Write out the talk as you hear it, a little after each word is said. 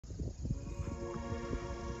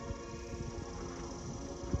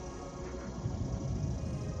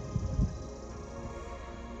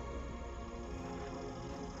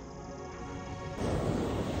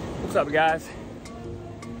What's up, guys?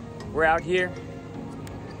 We're out here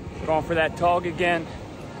going for that Taug again.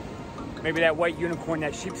 Maybe that white unicorn,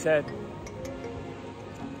 that sheep's head.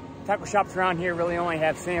 Tackle shops around here really only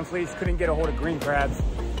have sand fleas. Couldn't get a hold of green crabs.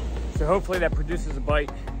 So hopefully that produces a bite.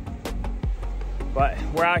 But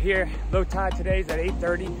we're out here. Low tide today's at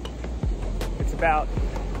 8:30. It's about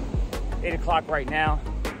 8 o'clock right now.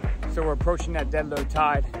 So we're approaching that dead low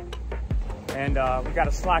tide. And we got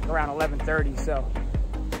a slack around 11:30. So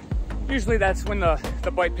usually that's when the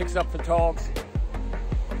bite picks up for Taugs.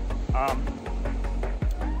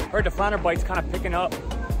 Heard the flounder bite's kind of picking up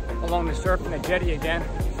along the surf in the jetty again.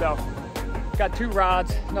 So got 2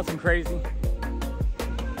 rods, nothing crazy.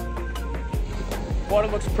 Water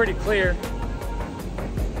looks pretty clear.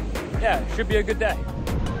 Yeah, should be a good day.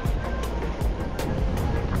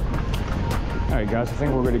 All right, guys, I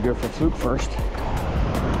think we're gonna go for fluke first.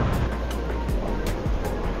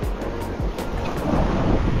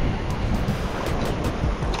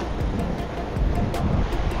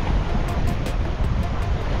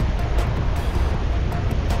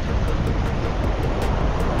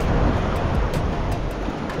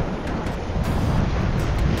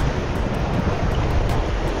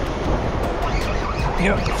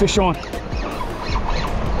 Yep, fish on.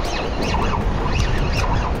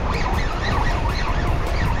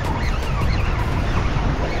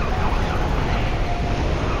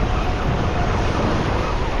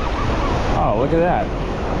 Oh, look at that.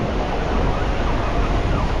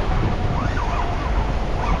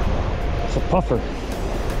 It's a puffer.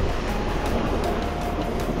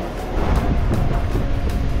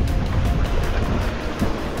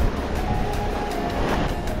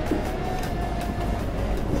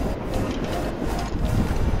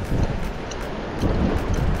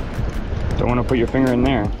 Don't want to put your finger in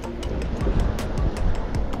there.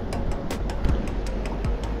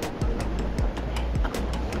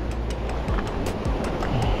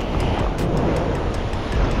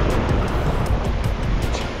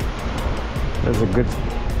 There's a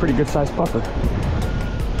pretty good sized puffer.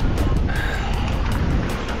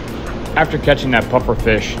 After catching that puffer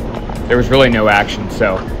fish, there was really no action,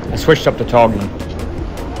 so I switched up to Taugging.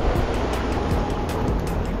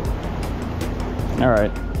 All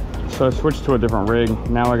right. So I switched to a different rig.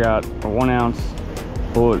 Now I got a 1 ounce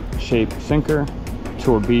bullet shaped sinker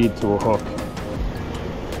to a bead to a hook.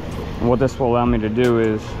 And what this will allow me to do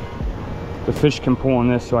is the fish can pull on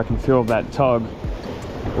this so I can feel that tug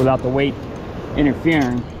without the weight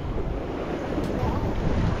interfering.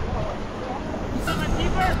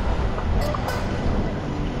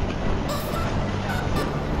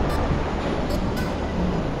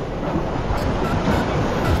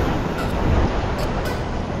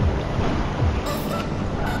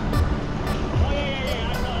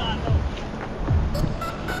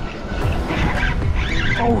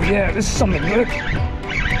 Oh yeah, this is something good.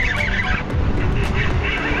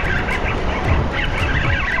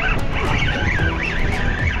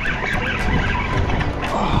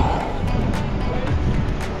 Oh,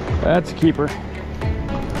 that's a keeper.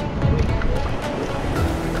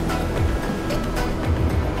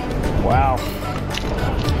 Wow.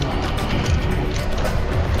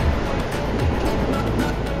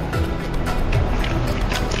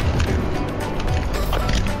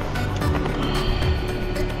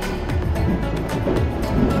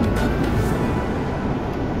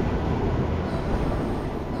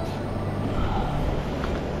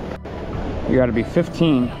 You gotta be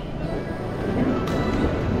 15.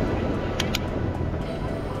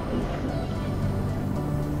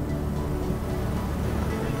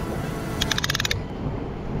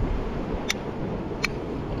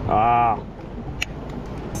 Ah.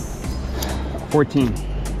 14.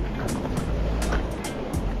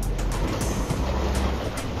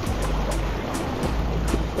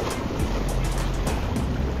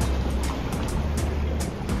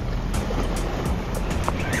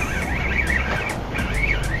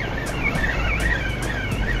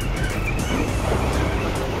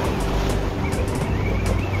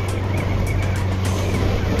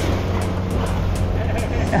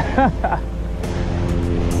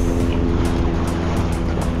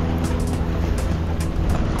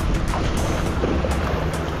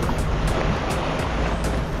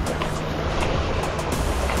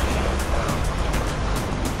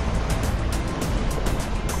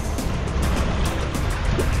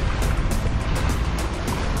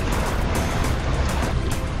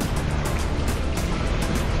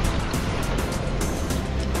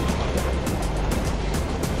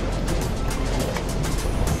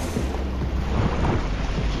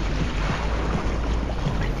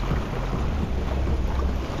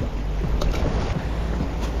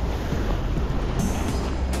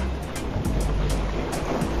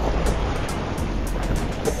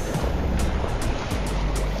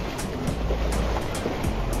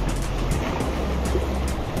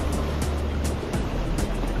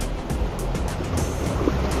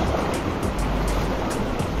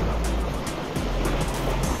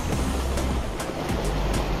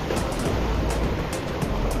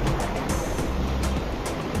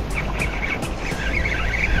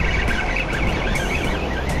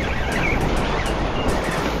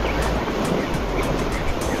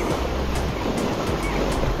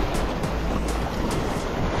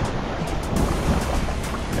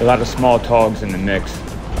 A lot of small Taugs in the mix.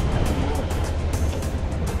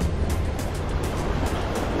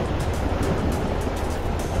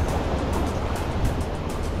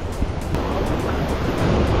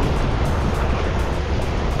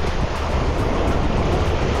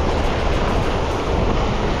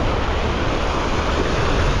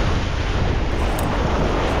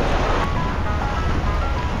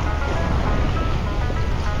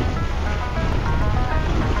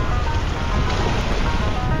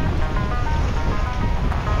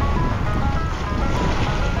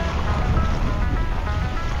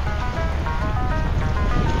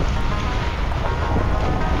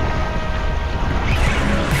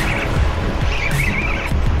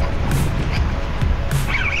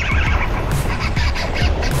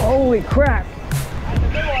 Holy crap!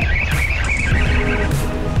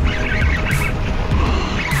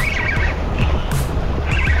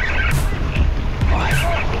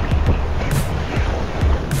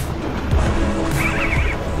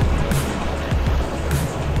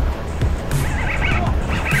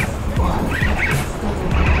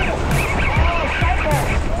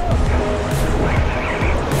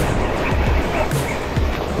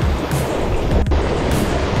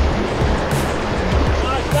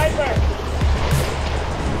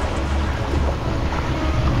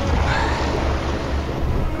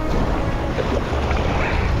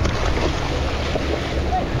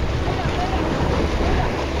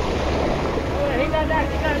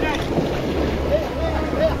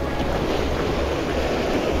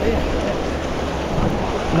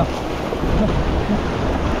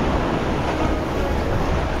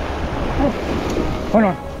 Hold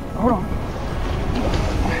on, hold on.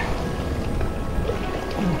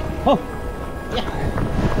 Oh! Yeah.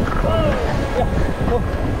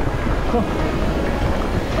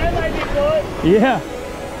 That might be good. Yeah.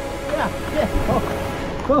 Yeah.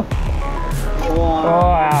 Oh.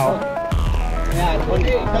 Wow. Yeah,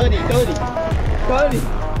 20, 30.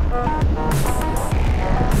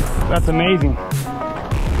 That's amazing.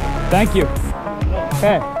 Thank you.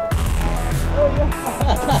 Hey.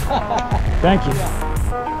 Thank you.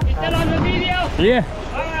 Is that on the video? Yeah.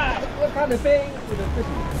 Alright. What kind of thing?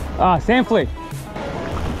 SandFlea.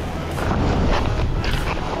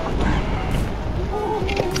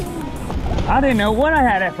 I didn't know what I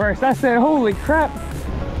had at first. I said, holy crap.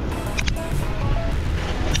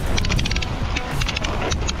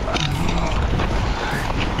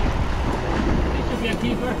 This should be a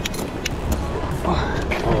keeper. Oh,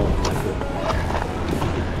 my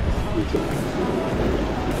goodness.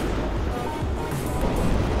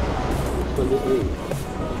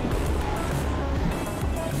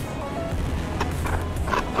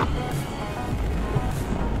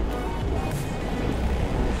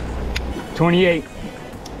 28.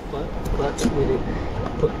 But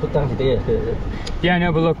put down the tail. Yeah, I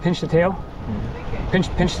know, but look, pinch the tail. Pinch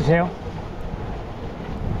the tail.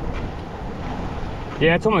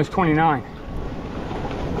 Yeah, it's almost 29.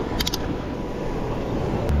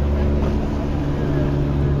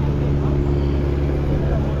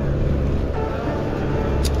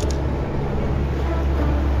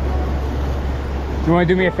 You want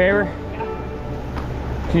to do me a favor?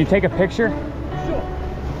 Can you take a picture? Sure.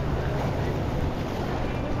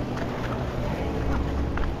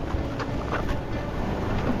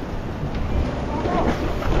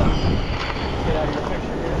 Get out of your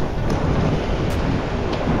picture here.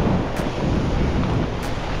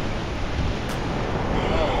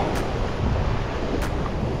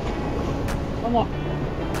 Come on.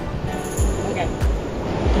 Okay.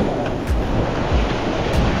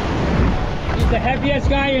 The heaviest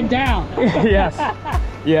guy in town. Yes,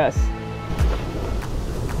 yes.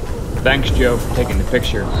 Thanks, Joe, for taking the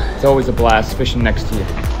picture. It's always a blast fishing next to you.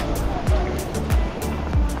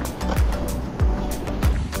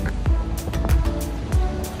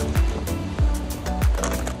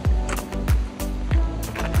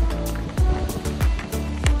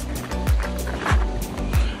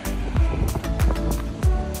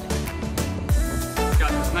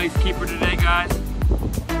 Got this nice keeper today, guys.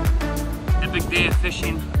 Epic day of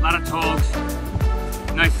fishing, a lot of Taugs,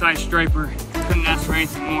 nice size striper. Couldn't ask for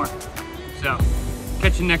anything more. So,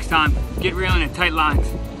 catch you next time. Get reeling at tight lines.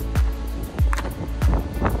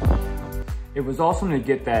 It was awesome to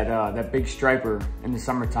get that big striper in the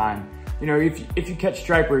summertime. You know, if you catch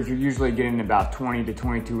stripers, you're usually getting about 20 to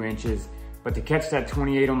 22 inches. But to catch that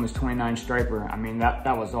 28, almost 29 striper, I mean,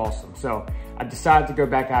 that was awesome. So I decided to go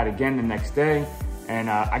back out again the next day, and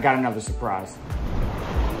I got another surprise.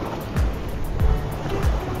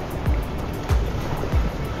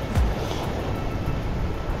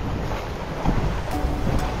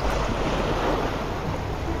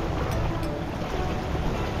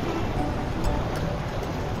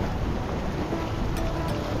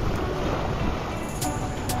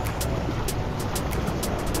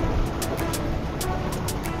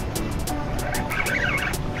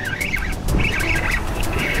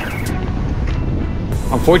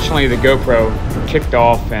 Unfortunately, the GoPro kicked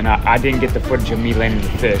off and I didn't get the footage of me landing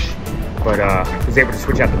the fish, but I was able to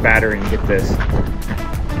switch out the battery and get this.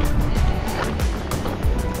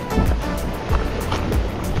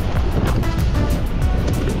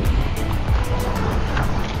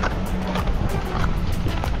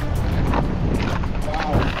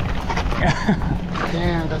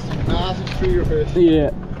 Damn, that's a massive triggerfish.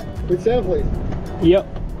 Yeah. With Sand Flea. Yep.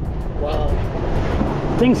 Wow.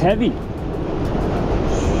 Thing's heavy.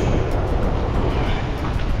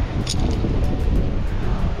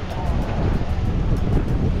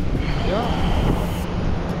 Yeah.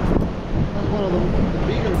 That's one of the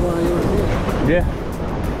biggest ones I ever seen.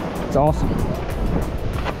 Yeah. It's awesome.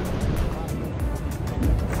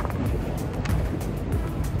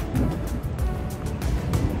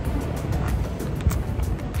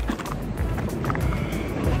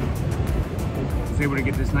 Able to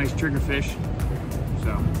get this nice triggerfish,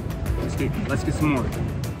 so let's get some more.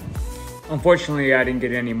 Unfortunately, I didn't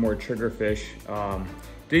get any more triggerfish.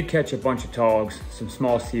 Did catch a bunch of Taugs, some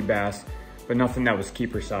small sea bass, but nothing that was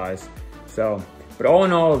keeper size. So, but all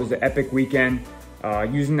in all, it was an epic weekend.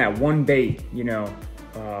 Using that one bait, you know,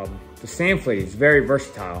 the Sand Flea is very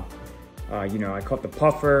versatile. You know, I caught the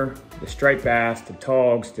puffer, the striped bass, the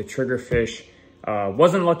Taugs, the triggerfish.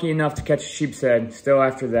 Wasn't lucky enough to catch a sheep's head still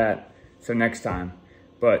after that. So next time,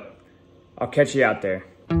 but I'll catch you out there.